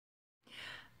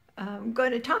I'm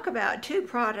going to talk about two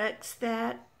products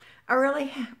that I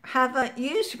really haven't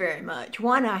used very much.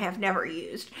 One I have never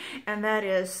used, and that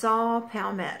is saw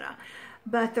palmetto.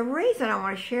 But the reason I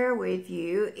want to share with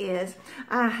you is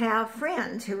I have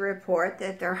friends who report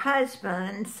that their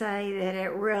husbands say that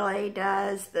it really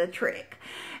does the trick.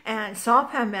 And saw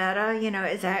palmetto,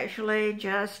 is actually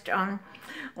just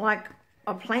like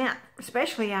a plant,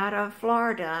 especially out of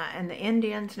Florida, and the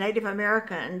Indians, Native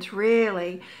Americans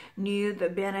really knew the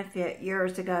benefit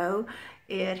years ago.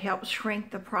 It helps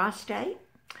shrink the prostate.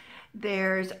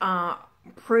 There's a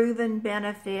proven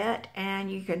benefit,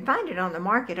 and you can find it on the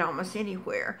market almost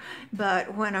anywhere.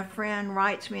 But when a friend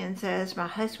writes me and says, my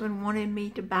husband wanted me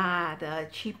to buy the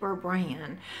cheaper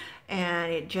brand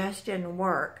and it just didn't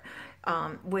work,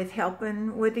 with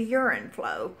helping with the urine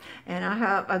flow. And I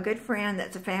have a good friend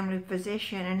that's a family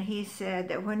physician, and he said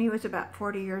that when he was about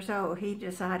 40 years old, he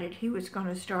decided he was going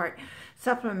to start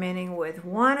supplementing with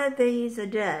one of these a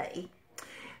day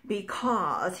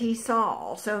because he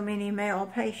saw so many male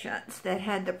patients that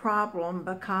had the problem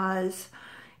because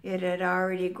it had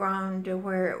already grown to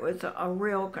where it was a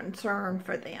real concern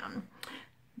for them.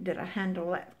 Did I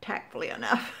handle that tactfully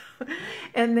enough?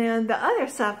 And then the other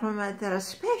supplement that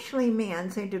especially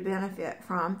men seem to benefit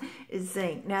from is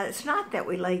zinc. Now, it's not that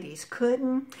we ladies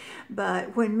couldn't,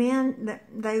 but when men,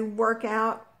 they work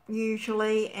out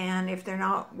usually, and if they're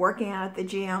not working out at the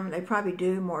gym, they probably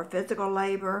do more physical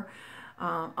labor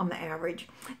on the average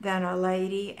than a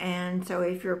lady. And so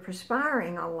if you're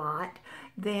perspiring a lot,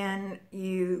 then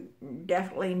you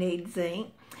definitely need zinc.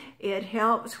 It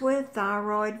helps with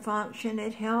thyroid function.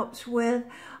 It helps with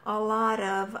a lot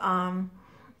of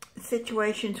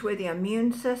situations with the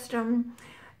immune system.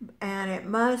 And it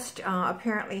must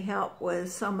apparently help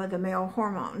with some of the male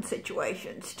hormone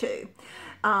situations too.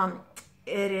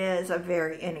 It is a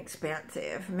very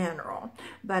inexpensive mineral,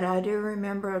 but I do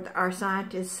remember our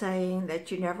scientists saying that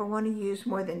you never want to use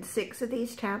more than 6 of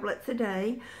these tablets a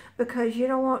day because you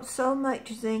don't want so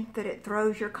much zinc that it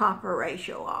throws your copper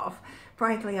ratio off.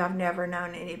 Frankly, I've never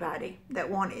known anybody that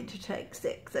wanted to take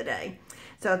 6 a day.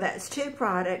 So that's 2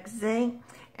 products, zinc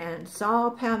and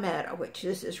saw palmetto, which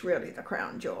this is really the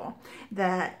crown jewel,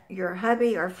 that your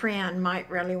hubby or friend might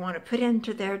really want to put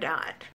into their diet.